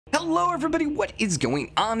Hello everybody, what is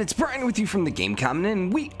going on? It's Brian with you from TheGameCommon,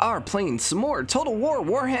 and we are playing some more Total War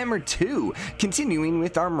Warhammer 2, continuing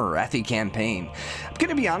with our Morathi campaign. I'm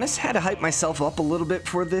gonna be honest, had to hype myself up a little bit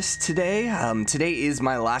for this today. Today is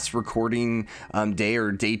my last recording day,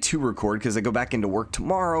 or day 2 record, because I go back into work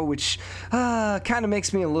tomorrow, which kind of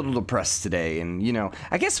makes me a little depressed today. And you know,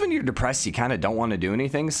 I guess when you're depressed, you kind of don't want to do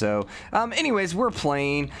anything. So anyways, we're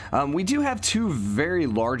playing. We do have two very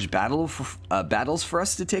large battles for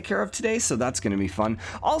us to take care of today, so that's going to be fun.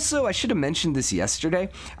 Also, I should have mentioned this yesterday.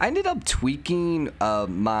 I ended up tweaking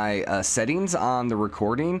my settings on the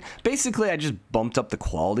recording. Basically, I just bumped up the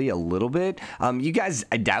quality a little bit. You guys,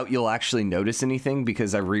 I doubt you'll actually notice anything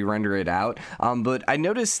because I re-render it out. But I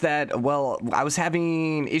noticed that, well, I was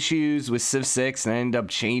having issues with Civ 6 and I ended up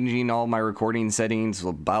changing all my recording settings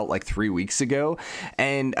about like 3 weeks ago.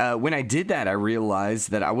 And when I did that, I realized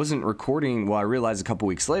that I wasn't recording. Well, I realized a couple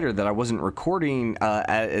weeks later that I wasn't recording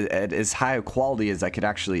at as high a quality as I could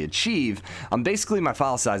actually achieve. Basically, my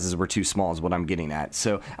file sizes were too small is what I'm getting at.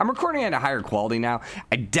 So I'm recording at a higher quality now.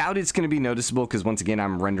 I doubt it's going to be noticeable because once again,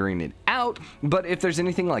 I'm rendering it out. But if there's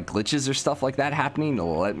anything like glitches or stuff like that happening,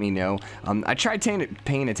 it'll let me know. I tried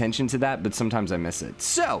paying attention to that, but sometimes I miss it.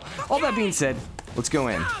 So all that being said, let's go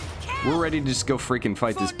in. We're ready to just go freaking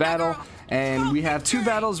fight this battle. And we have 2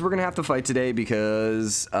 battles we're going to have to fight today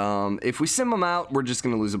because if we sim them out, we're just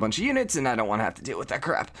going to lose a bunch of units, and I don't want to have to deal with that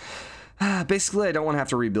crap. Basically, I don't want to have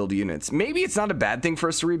to rebuild units. Maybe it's not a bad thing for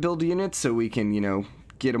us to rebuild units so we can, you know,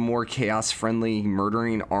 get a more chaos-friendly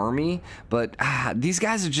murdering army. But these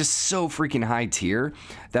guys are just so freaking high tier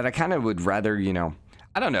that I kind of would rather, you know,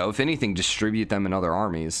 I don't know, if anything, distribute them in other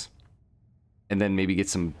armies. And then maybe get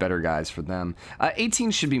some better guys for them.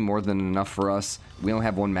 18 should be more than enough for us. We only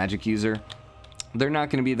have 1 magic user. They're not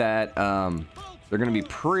going to be that... they're going to be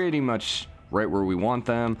pretty much right where we want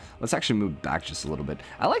them. Let's actually move back just a little bit.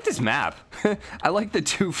 I like this map. I like the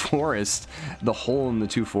 2 forests. The hole in the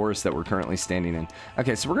 2 forests that we're currently standing in.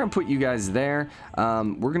 Okay, so we're going to put you guys there.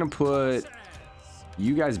 We're going to put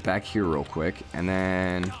you guys back here real quick. And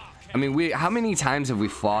then... I mean, how many times have we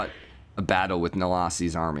fought a battle with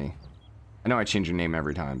Nalasi's army? I know I change your name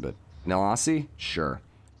every time, but Nalasi? Sure.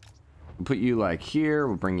 We'll put you like here.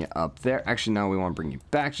 We'll bring you up there. Actually, no, we want to bring you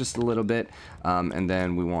back just a little bit. And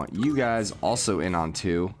then we want you guys also in on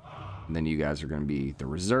 2. And then you guys are going to be the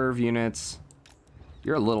reserve units.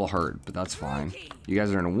 You're a little hurt, but that's fine. You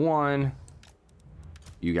guys are in 1.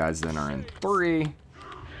 You guys then are in 3.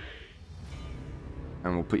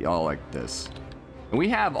 And we'll put you all like this. And we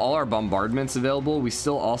have all our bombardments available. We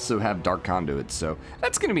still also have dark conduits, so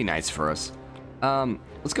that's going to be nice for us.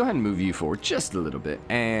 Let's go ahead and move you forward just a little bit,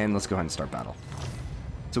 and let's go ahead and start battle.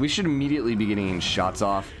 So we should immediately be getting shots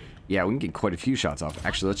off. Yeah, we can get quite a few shots off.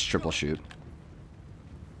 Actually, let's triple shoot.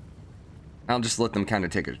 I'll just let them kind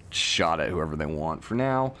of take a shot at whoever they want for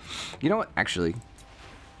now. You know what? Actually,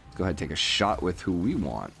 let's go ahead and take a shot with who we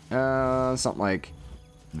want. Something like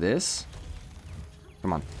this.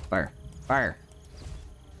 Come on, fire, fire.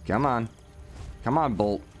 Come on. Come on,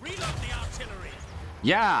 Bolt. Reload the artillery.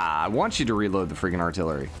 Yeah, I want you to reload the freaking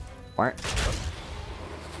artillery. What?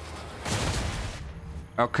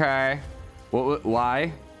 Okay.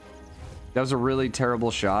 Why? That was a really terrible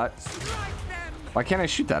shot. Why can't I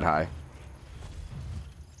shoot that high?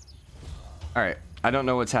 Alright. I don't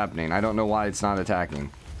know what's happening. I don't know why it's not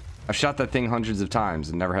attacking. I've shot that thing hundreds of times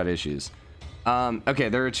and never had issues. Okay,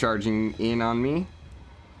 they're charging in on me.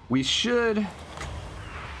 We should...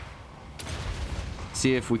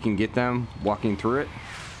 see if we can get them walking through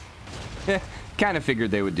it. Kind of figured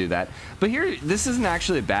they would do that. But here, this isn't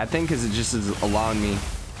actually a bad thing because it just is allowing me...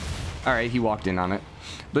 Alright, he walked in on it.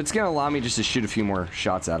 But it's going to allow me just to shoot a few more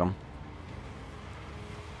shots at him.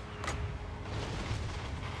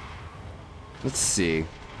 Let's see.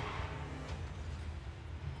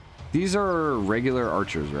 These are regular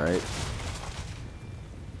archers, right?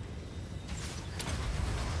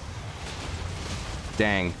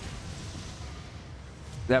 Dang.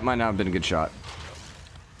 That might not have been a good shot.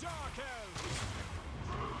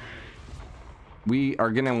 We are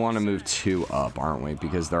going to want to move 2 up, aren't we?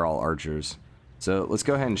 Because they're all archers. So let's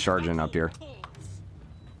go ahead and charge in up here.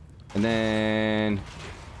 And then...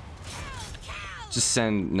 just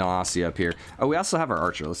send Nalasi up here. Oh, we also have our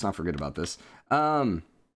archer. Let's not forget about this. Our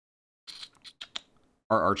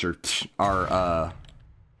archer. Our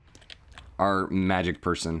magic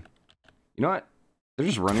person. You know what? They're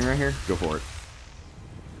just running right here. Go for it.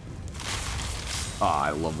 Oh,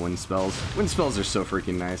 I love wind spells. Wind spells are so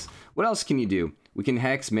freaking nice. What else can you do? We can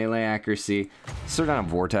hex, melee accuracy, start on a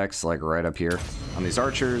vortex, like right up here on these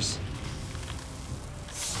archers.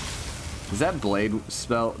 Is that blade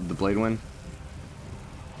spell, the blade one?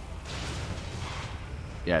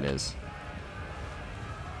 Yeah, it is.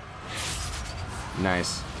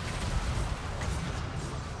 Nice.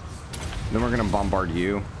 Then we're gonna bombard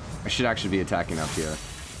you. I should actually be attacking up here.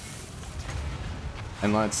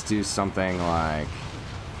 And let's do something like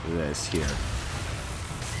this here.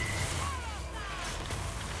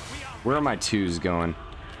 Where are my twos going?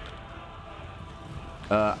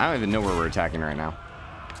 I don't even know where we're attacking right now.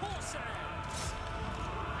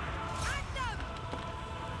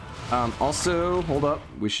 Also, hold up.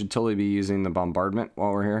 We should totally be using the bombardment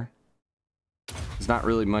while we're here. There's not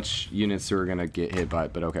really much units who are gonna get hit by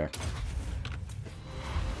it, but okay.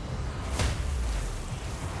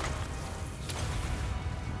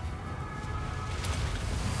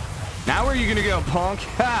 Now where are you gonna go, punk?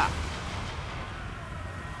 Ha!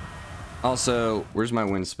 Also, where's my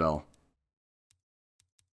wind spell?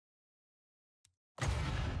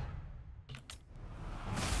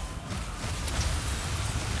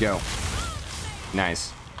 Go.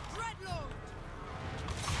 Nice.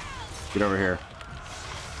 Get over here.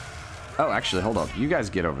 Oh, actually, hold up. You guys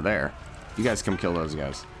get over there. You guys come kill those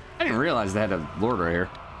guys. I didn't realize they had a lord right here.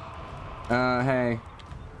 Hey.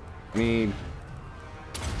 I need...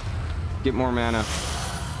 Get more mana.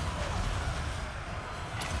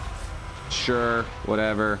 Sure,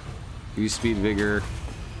 whatever. Use speed, vigor.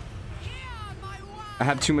 I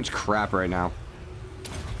have too much crap right now.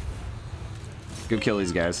 Go kill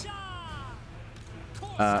these guys.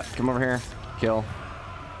 Come over here. Kill.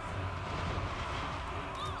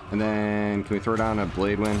 And then, can we throw down a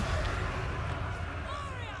blade wind?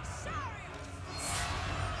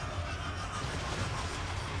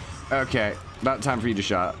 Okay, about time for you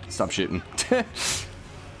to stop shooting.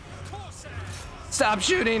 Stop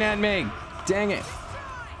shooting at me! Dang it.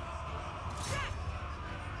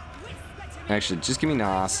 Actually, just give me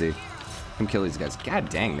Naasi. Come kill these guys. God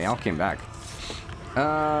dang, they all came back.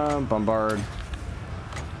 Bombard.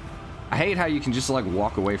 I hate how you can just like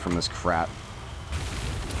walk away from this crap.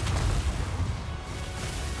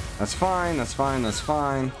 That's fine, that's fine, that's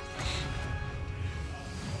fine.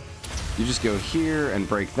 You just go here and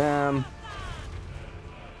break them.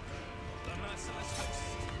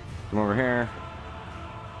 Come over here.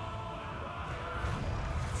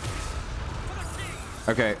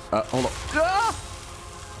 Okay, hold on. Ah!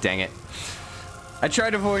 Dang it. I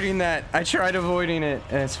tried avoiding that. I tried avoiding it.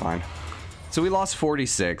 It's fine. So we lost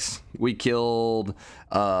 46. We killed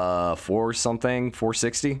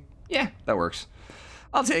 460. Yeah, that works.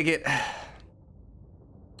 I'll take it.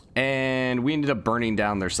 And we ended up burning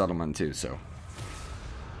down their settlement too, so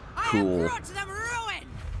cool.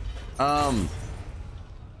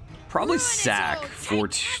 Probably sack for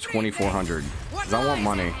 2,400 because I want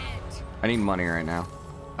money. I need money right now.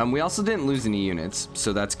 We also didn't lose any units,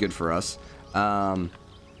 so that's good for us. I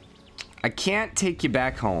can't take you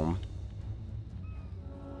back home.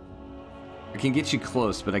 I can get you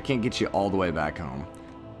close, but I can't get you all the way back home.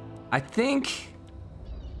 I think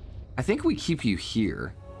we keep you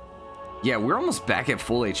here. Yeah, we're almost back at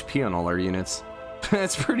full HP on all our units.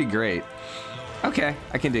 That's pretty great. Okay,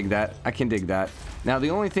 I can dig that. I can dig that. Now,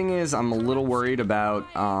 the only thing is I'm a little worried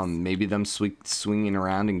about maybe them swinging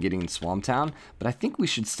around and getting Swamp Town, but I think we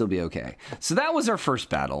should still be okay. So that was our first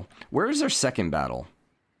battle. Where's our second battle?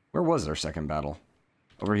 Where was our second battle?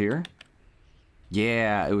 Over here?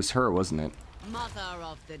 Yeah, it was her, wasn't it? Mother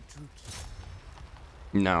of the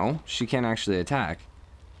No, she can't actually attack.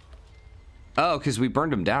 Oh, because we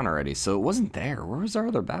burned him down already, so it wasn't there. Where was our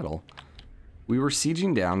other battle? We were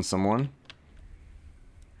sieging down someone.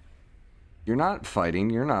 You're not fighting.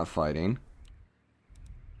 You're not fighting.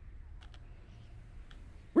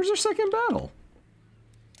 Where's our second battle?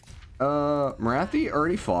 Morathi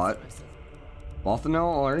already fought. Balthanel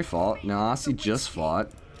already fought. Naasi just fought.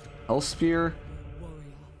 Hellspear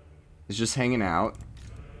is just hanging out.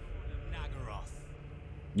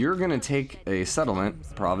 You're gonna take a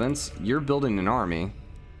settlement province. You're building an army.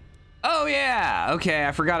 Oh yeah, okay,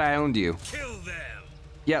 I forgot I owned you. Kill them.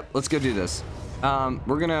 Yep, let's go do this.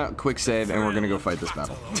 We're gonna quick save and we're gonna go fight this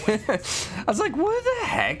battle. I was like, what the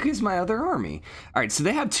heck is my other army? All right, so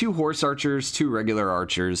they have 2 horse archers, 2 regular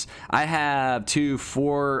archers. I have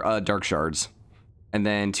 4 dark shards, and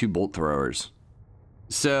then 2 bolt throwers.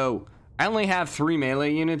 So I only have 3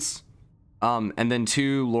 melee units. And then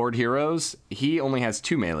 2 Lord Heroes. He only has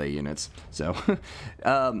 2 melee units. So,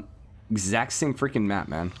 exact same freaking map,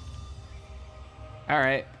 man.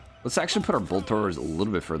 Alright. Let's actually put our bolt throwers a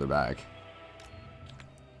little bit further back.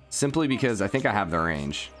 Simply because I think I have the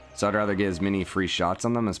range. So I'd rather get as many free shots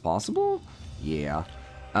on them as possible. Yeah.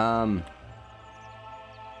 Then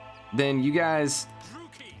you guys...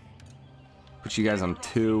 Put you guys on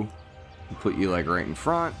 2. Put you, like, right in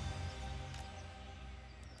front.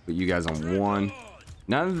 Put you guys on 1.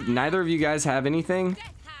 Neither of you guys have anything?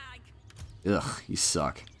 Ugh, you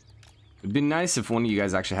suck. It'd be nice if one of you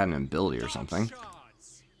guys actually had an ability or something.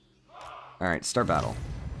 Alright, start battle.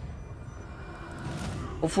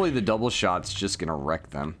 Hopefully the double shot's just gonna wreck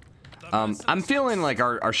them. I'm feeling like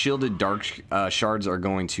our shielded dark shards are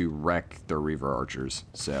going to wreck the Reaver archers,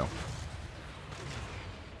 so.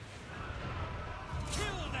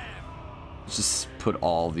 Let's just put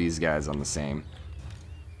all these guys on the same.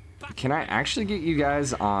 Can I actually get you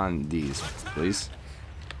guys on these, please?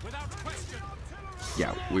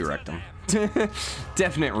 Yeah, we wrecked them.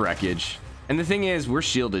 Definite wreckage. And the thing is, we're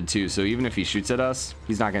shielded too, so even if he shoots at us,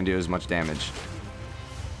 he's not going to do as much damage.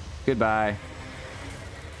 Goodbye.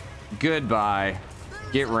 Goodbye.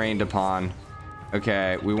 Get rained upon.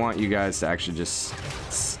 Okay, we want you guys to actually just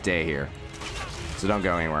stay here. So don't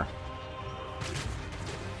go anywhere.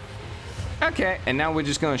 Okay, and now we're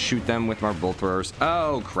just going to shoot them with our bolt throwers.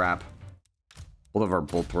 Oh, crap. Both of our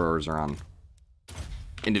bolt throwers are on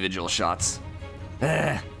individual shots.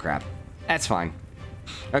 Crap. That's fine.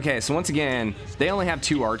 Okay, so once again, they only have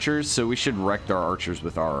 2 archers, so we should wreck our archers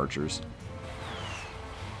with our archers.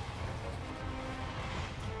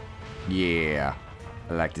 Yeah.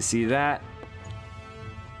 I like to see that.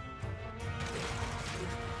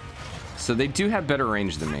 So they do have better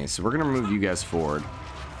range than me, so we're going to move you guys forward.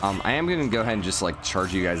 I am going to go ahead and just, like,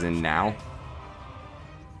 charge you guys in now.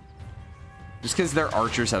 Just because their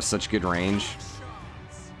archers have such good range.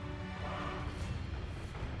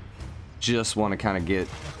 Just want to kind of get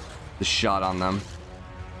the shot on them.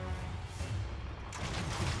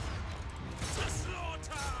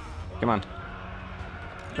 Come on.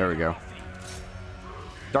 There we go.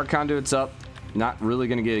 Dark Conduit's up. Not really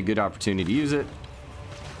going to get a good opportunity to use it.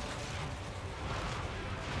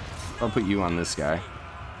 I'll put you on this guy.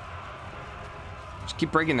 Just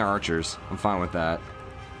keep breaking their archers. I'm fine with that.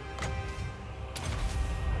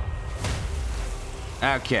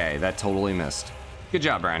 Okay, that totally missed. Good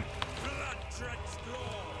job, Brian.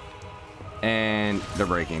 And they're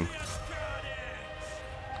breaking.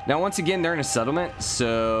 Now, once again, they're in a settlement,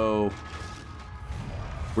 so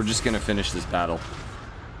we're just gonna finish this battle.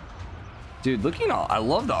 Dude, look, you know, I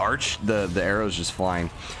love the arch, the arrows just flying.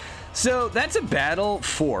 So that's a battle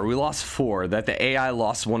 4. We lost 4 that the AI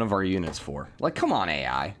lost one of our units for. Like, come on,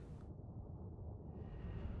 AI.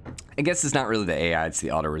 I guess it's not really the AI, it's the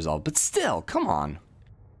auto resolve, but still, come on.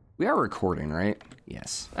 We are recording, right?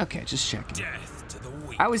 Yes. Okay, just checking.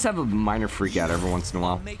 I always have a minor freak out every once in a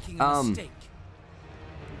while.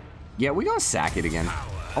 Yeah, we gotta sack it again.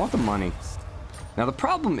 I want the money. Now the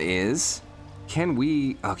problem is, can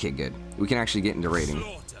we? Okay, good. We can actually get into raiding.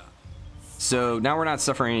 So now we're not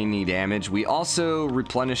suffering any damage. We also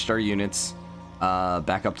replenished our units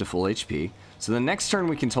back up to full HP. So the next turn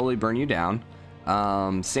we can totally burn you down.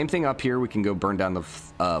 Same thing up here. We can go burn down the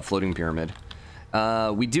floating pyramid.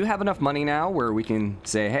 We do have enough money now where we can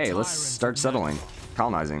say, hey, let's start settling,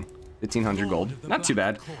 colonizing. 1,500 gold, not too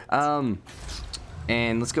bad.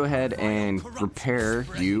 And let's go ahead and repair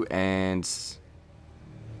you and...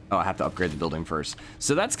 Oh, I have to upgrade the building first.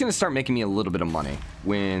 So that's going to start making me a little bit of money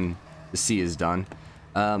when the sea is done.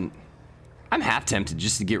 I'm half tempted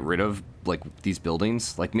just to get rid of, like, these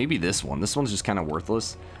buildings. Like, maybe this one. This one's just kind of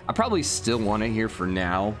worthless. I probably still want it here for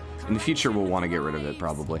now. In the future, we'll want to get rid of it,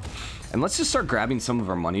 probably. And let's just start grabbing some of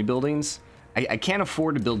our money buildings. I can't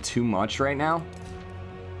afford to build too much right now.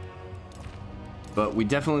 But we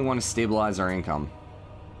definitely want to stabilize our income.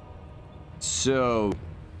 So,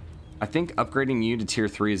 I think upgrading you to tier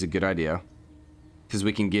 3 is a good idea. Because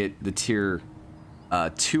we can get the tier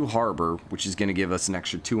 2 harbor, which is going to give us an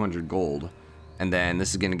extra 200 gold. And then this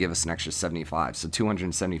is going to give us an extra 75. So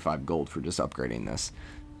 275 gold for just upgrading this.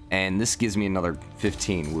 And this gives me another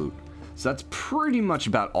 15 loot. So that's pretty much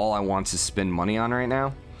about all I want to spend money on right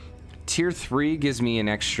now. Tier 3 gives me an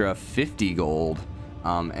extra 50 gold.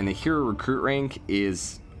 And the hero recruit rank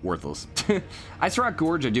is worthless. Ice Rock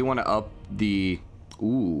Gorge, I do want to up the...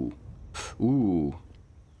 Ooh.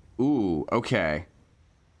 Okay.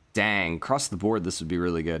 Dang, across the board, this would be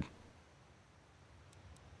really good.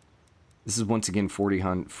 This is once again 40,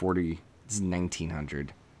 this is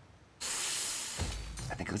 1900.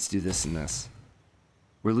 I think let's do this and this.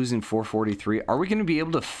 We're losing 443. Are we going to be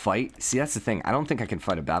able to fight? See, that's the thing. I don't think I can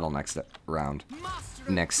fight a battle next round.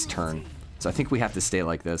 Next turn. So I think we have to stay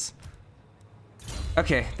like this.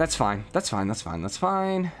 Okay, that's fine. That's fine.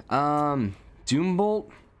 Doombolt.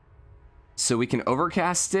 So we can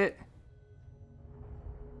overcast it.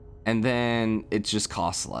 And then it just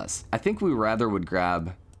costs less. I think we rather would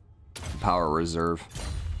grab Power Reserve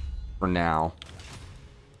for now.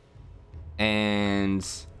 And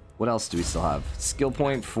What else do we still have? Skill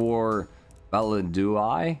point for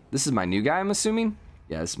Valadui. This is my new guy, I'm assuming?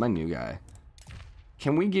 Yeah, this is my new guy.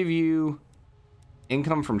 Can we give you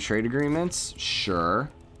income from trade agreements?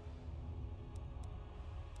 Sure.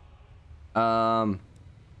 Give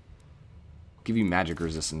you magic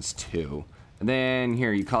resistance too. And then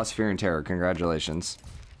here, you cause fear and terror. Congratulations.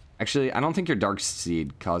 Actually, I don't think your dark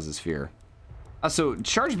seed causes fear. So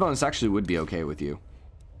charge bonus actually would be okay with you.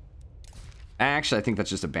 Actually, I think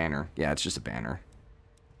that's just a banner. Yeah, it's just a banner.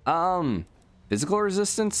 Physical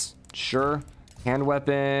resistance? Sure. Hand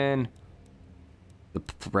weapon. The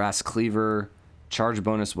brass cleaver. Charge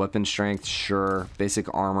bonus weapon strength? Sure.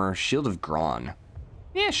 Basic armor. Shield of Gron.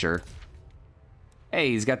 Yeah, sure. Hey,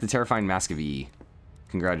 he's got the terrifying mask of E.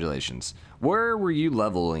 Congratulations. Where were you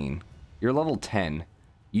leveling? You're level 10.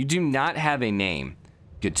 You do not have a name.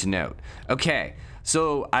 Good to note. Okay,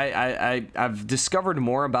 so I've discovered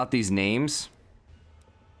more about these names,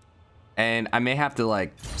 and I may have to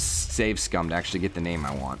like save scum to actually get the name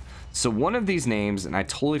I want. So one of these names, and I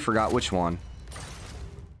totally forgot which one.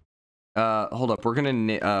 Hold up. We're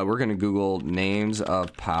gonna Google names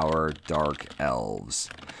of power dark elves.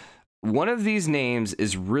 One of these names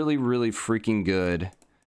is really freaking good.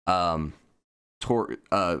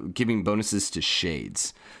 Giving bonuses to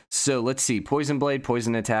shades. So let's see: poison blade,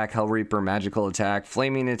 poison attack, hell reaper, magical attack,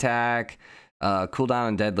 flaming attack, cooldown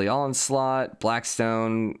and deadly onslaught,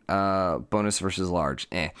 blackstone, bonus versus large.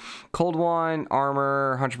 Cold one,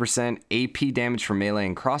 armor, 100%, AP damage from melee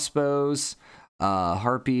and crossbows,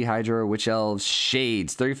 harpy, hydra, witch elves,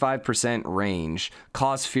 shades, 35% range,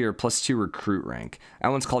 cause fear, +2 recruit rank. That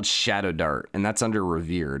one's called shadow dart, and that's under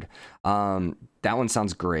revered. That one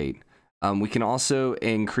sounds great. We can also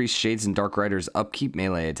increase Shades and Dark Riders upkeep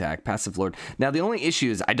melee attack, passive lord. Now, the only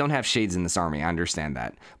issue is I don't have Shades in this army. I understand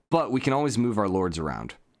that. But we can always move our lords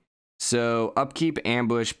around. So, upkeep,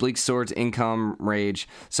 ambush, bleak swords, income, rage.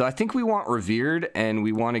 So, I think we want Revered and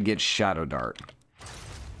we want to get Shadow Dart.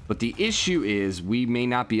 But the issue is we may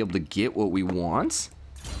not be able to get what we want.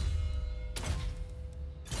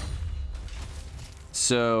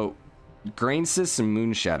 So... Grain Cyst and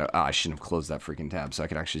Moon Shadow. I shouldn't have closed that freaking tab so I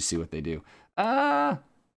could actually see what they do.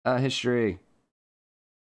 History.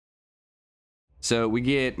 So we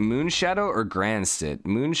get Moon Shadow or Grand Sit.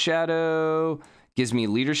 Moon Shadow gives me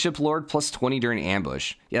Leadership Lord +20 during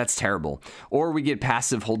ambush. Yeah, that's terrible. Or we get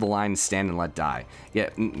passive Hold the Line, Stand and Let Die.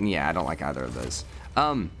 Yeah, I don't like either of those.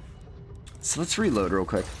 So let's reload real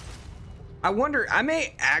quick. I wonder, I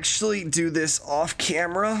may actually do this off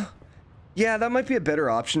camera. Yeah, that might be a better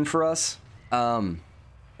option for us.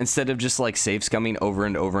 Instead of just like save scumming over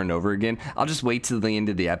and over and over again, I'll just wait till the end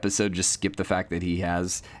of the episode, just skip the fact that he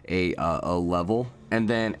has a level, and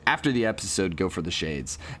then after the episode, go for the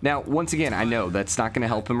shades. Now, once again, I know that's not going to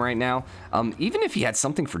help him right now. Even if he had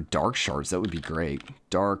something for dark shards, that would be great.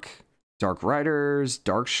 Dark riders,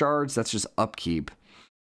 dark shards, that's just upkeep.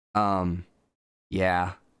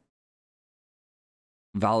 Yeah.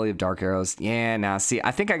 Volley of Dark Arrows. Yeah, nah, see,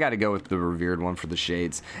 I think I gotta go with the Revered one for the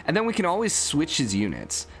shades. And then we can always switch his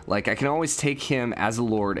units. Like, I can always take him as a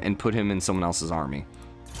lord and put him in someone else's army.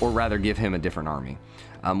 Or rather, give him a different army.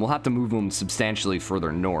 We'll have to move him substantially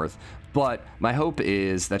further north. But my hope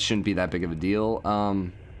is that shouldn't be that big of a deal.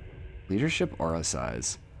 Leadership aura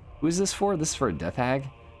size. Who is this for? This is for a Death Hag?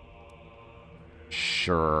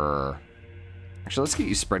 Sure. Actually, let's get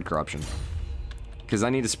you Spread Corruption. Because I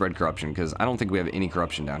need to spread corruption, because I don't think we have any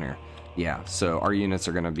corruption down here. Yeah, so our units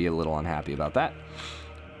are going to be a little unhappy about that.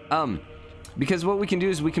 Because what we can do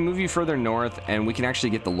is we can move you further north, and we can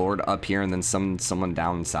actually get the Lord up here, and then someone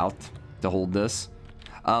down south to hold this.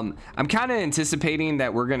 I'm kind of anticipating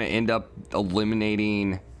that we're going to end up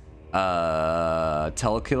eliminating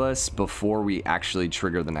Teleculus before we actually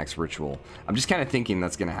trigger the next ritual. I'm just kind of thinking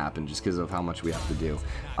that's going to happen, just because of how much we have to do.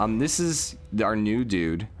 This is our new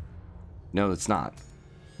dude. No, it's not.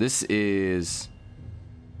 This is...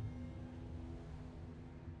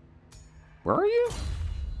 Where are you?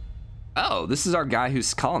 Oh, this is our guy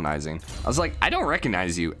who's colonizing. I was like, I don't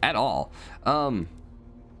recognize you at all.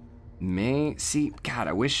 See, God,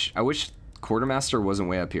 I wish Quartermaster wasn't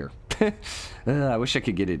way up here. I wish I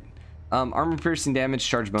could get it. Armor piercing damage,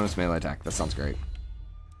 charge bonus, melee attack. That sounds great.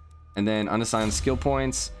 And then unassigned skill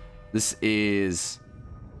points. This is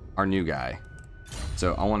our new guy.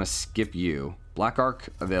 So I want to skip you. Black Arc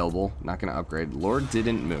available. Not going to upgrade. Lord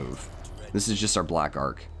didn't move. This is just our Black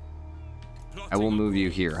Arc. I will move you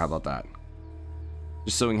here. How about that?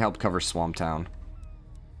 Just so we can help cover Swamp Town.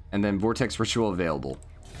 And then Vortex Ritual available.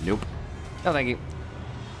 Nope. No, thank you.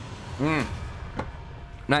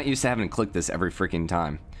 Not used to having to click this every freaking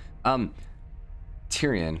time.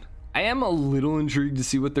 Tyrion. I am a little intrigued to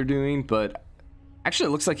see what they're doing, but actually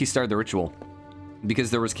it looks like he started the ritual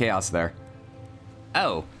because there was chaos there.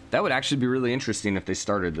 Oh, that would actually be really interesting if they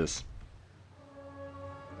started this.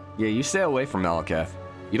 Yeah, you stay away from Malekith.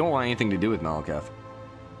 You don't want anything to do with Malekith.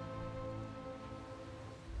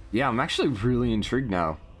 Yeah, I'm actually really intrigued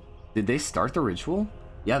now. Did they start the ritual?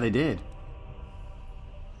 Yeah, they did.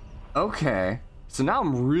 Okay. So now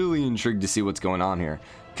I'm really intrigued to see what's going on here.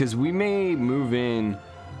 Because we may move in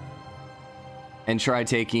and try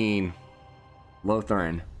taking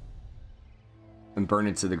Lotharin and burn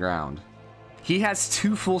it to the ground. He has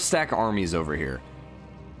 2 full stack armies over here.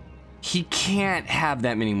 He can't have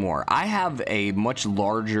that many more. I have a much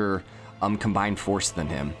larger combined force than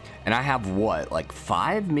him. And I have what, like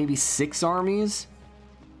 5, maybe 6 armies?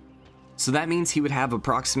 So that means he would have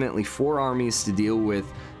approximately 4 armies to deal with,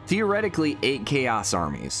 theoretically 8 chaos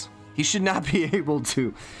armies. He should not be able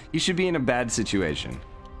to. He should be in a bad situation.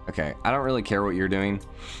 Okay, I don't really care what you're doing.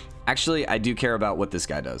 Actually, I do care about what this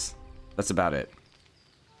guy does. That's about it.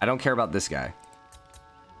 I don't care about this guy.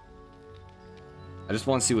 I just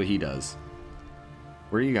want to see what he does.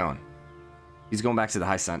 Where are you going? He's going back to the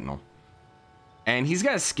High Sentinel. And he's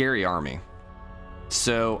got a scary army.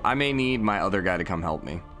 So I may need my other guy to come help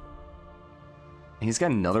me. He's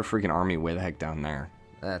got another freaking army way the heck down there.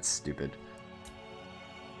 That's stupid.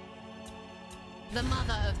 The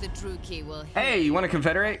mother of the Druki will hear. Hey, you want to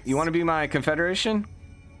confederate? You want to be my confederation?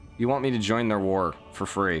 You want me to join their war for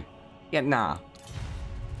free? Yeah, nah.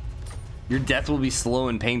 Your death will be slow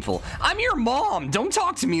and painful. I'm your mom. Don't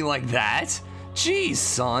talk to me like that. Jeez,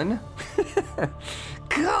 son.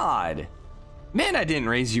 God. Man, I didn't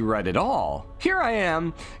raise you right at all. Here I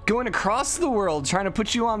am, going across the world, trying to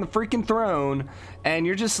put you on the freaking throne, and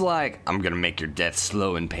you're just like, I'm gonna make your death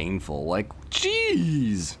slow and painful. Like,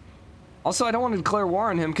 jeez. Also, I don't want to declare war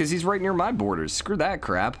on him because he's right near my borders. Screw that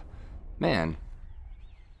crap. Man.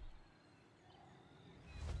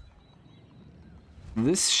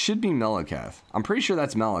 This should be Malekith. I'm pretty sure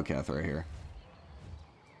that's Malekith right here.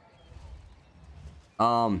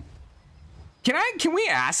 Can we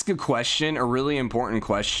ask a question, a really important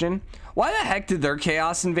question? Why the heck did their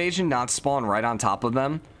chaos invasion not spawn right on top of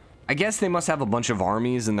them? I guess they must have a bunch of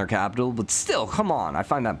armies in their capital, but still, come on, I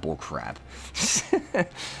find that bullcrap.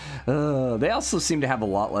 They also seem to have a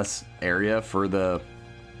lot less area for the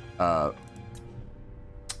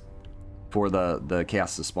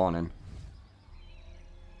chaos to spawn in.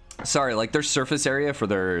 Sorry, like their surface area for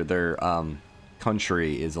their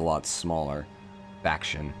country is a lot smaller.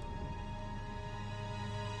 Faction.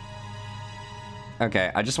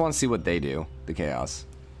 Okay, I just want to see what they do. The chaos.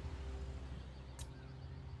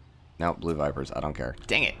 Nope, blue vipers. I don't care.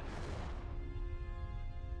 Dang it.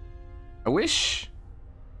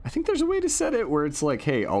 I think there's a way to set it where it's like,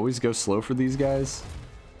 hey, always go slow for these guys.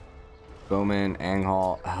 Bowman,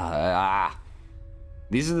 Anghal.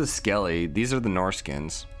 These are the Skelly. These are the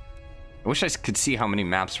Norskins. I wish I could see how many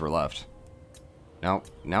maps were left. Nope,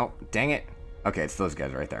 nope. Dang it. Okay, it's those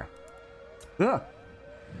guys right there. Ugh.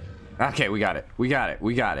 Okay, we got it. We got it.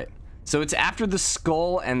 We got it. So it's after the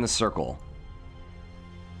skull and the circle.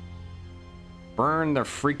 Burn their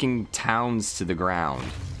freaking towns to the ground.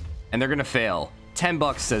 And they're gonna fail.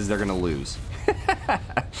 $10 says they're gonna lose.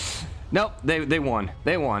 Nope, they won.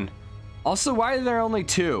 They won. Also, why are there only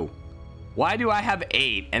 2? Why do I have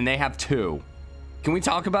 8 and they have 2? Can we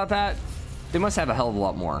talk about that? They must have a hell of a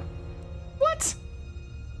lot more. What?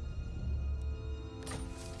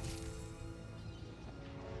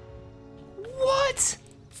 What?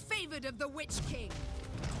 Favored of the Witch King.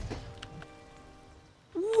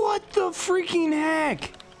 What the freaking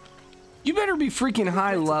heck? You better be freaking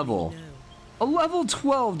high level. A level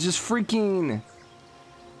 12 just freaking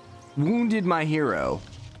wounded my hero.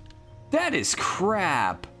 That is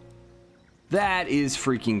crap. That is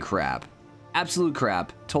freaking crap. Absolute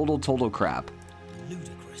crap. Total crap.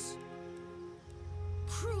 Ludicrous.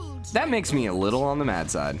 That makes me a little on the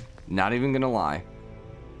mad side. Not even gonna lie.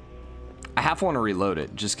 I half want to reload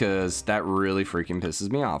it just because that really freaking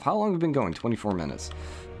pisses me off. How long have we been going? 24 minutes.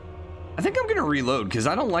 I think I'm gonna reload because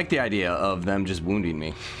I don't like the idea of them just wounding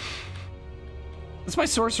me. That's my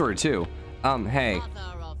sorcerer too. Hey.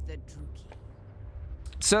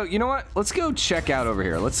 So, you know what? Let's go check out over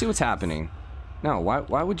here. Let's see what's happening. No,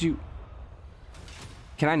 why would you...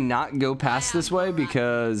 Can I not go past this way?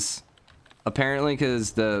 Because... Apparently,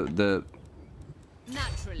 because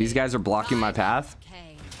these guys are blocking my path.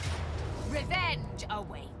 Revenge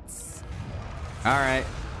awaits. Alright.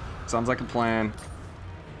 Sounds like a plan.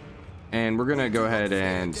 And we're gonna go ahead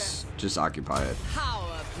and just occupy it. Power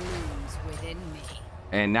blooms within me.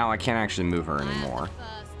 And now I can't actually move her anymore.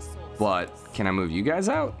 But can I move you guys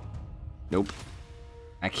out? Nope.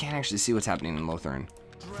 I can't actually see what's happening in Lothern.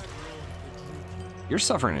 You're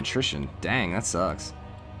suffering attrition. Dang, that sucks.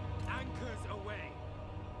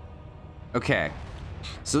 Okay.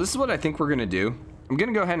 So this is what I think we're going to do. I'm going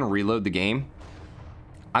to go ahead and reload the game.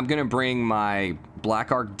 I'm going to bring my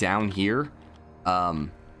Black Arc down here.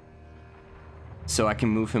 So I can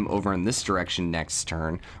move him over in this direction next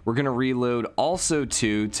turn. We're going to reload also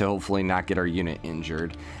to hopefully not get our unit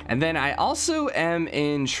injured. And then I also am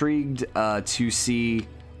intrigued to see,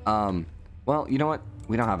 well, you know what?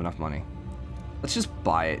 We don't have enough money. Let's just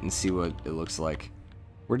buy it and see what it looks like.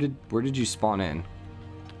 Where did you spawn in?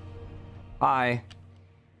 Hi.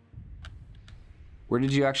 Where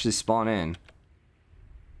did you actually spawn in?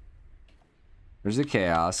 There's the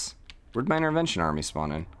chaos. Where'd my intervention army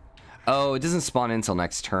spawn in? Oh, it doesn't spawn in until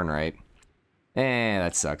next turn, right? Eh,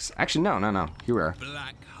 that sucks. Actually, no. Here we are.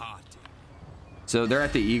 So they're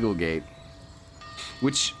at the Eagle Gate,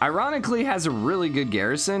 which ironically has a really good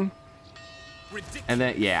garrison. And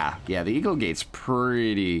then, yeah, the Eagle Gate's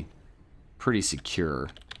pretty secure.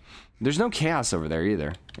 There's no chaos over there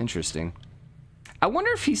either. Interesting. I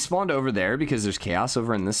wonder if he spawned over there because there's chaos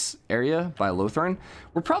over in this area by Lothern.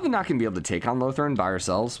 We're probably not going to be able to take on Lothern by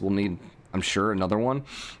ourselves. We'll need, I'm sure, another one.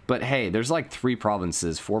 But hey, there's like 4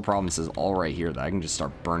 provinces all right here that I can just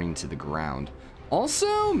start burning to the ground. Also,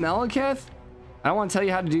 Malekith, I don't want to tell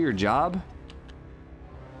you how to do your job.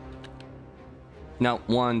 No,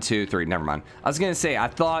 1, 2, 3, never mind. I was going to say, I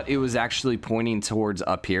thought it was actually pointing towards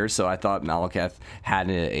up here, so I thought Malekith had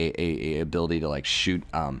a ability to like shoot,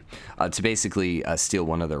 to basically steal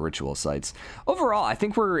one of their ritual sites. Overall, I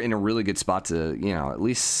think we're in a really good spot to, you know, at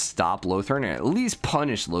least stop Lothern and at least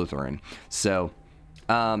punish Lothern. So,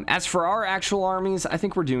 as for our actual armies, I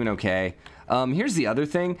think we're doing okay. Here's the other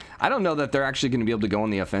thing. I don't know that they're actually going to be able to go on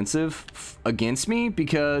the offensive against me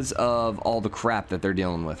because of all the crap that they're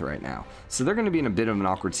dealing with right now. So they're going to be in a bit of an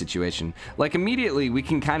awkward situation. Like immediately, we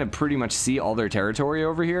can kind of pretty much see all their territory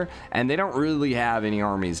over here, and they don't really have any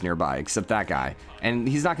armies nearby except that guy. And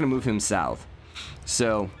he's not going to move him south.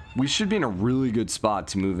 So we should be in a really good spot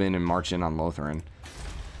to move in and march in on Lothern.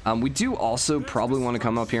 We do also probably want to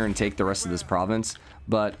come up here and take the rest of this province.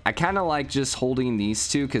 But I kind of like just holding these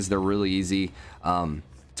two because they're really easy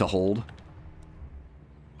to hold.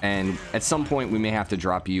 And at some point we may have to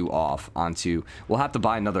drop you off onto, we'll have to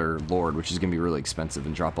buy another lord, which is going to be really expensive,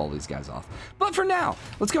 and drop all these guys off. But for now,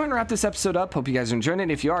 let's go ahead and wrap this episode up. Hope you guys are enjoying it.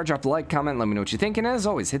 If you are, drop a like, comment, let me know what you think. And as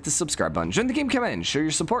always, hit the subscribe button. Join the game, come in, show your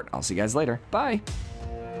support. I'll see you guys later. Bye.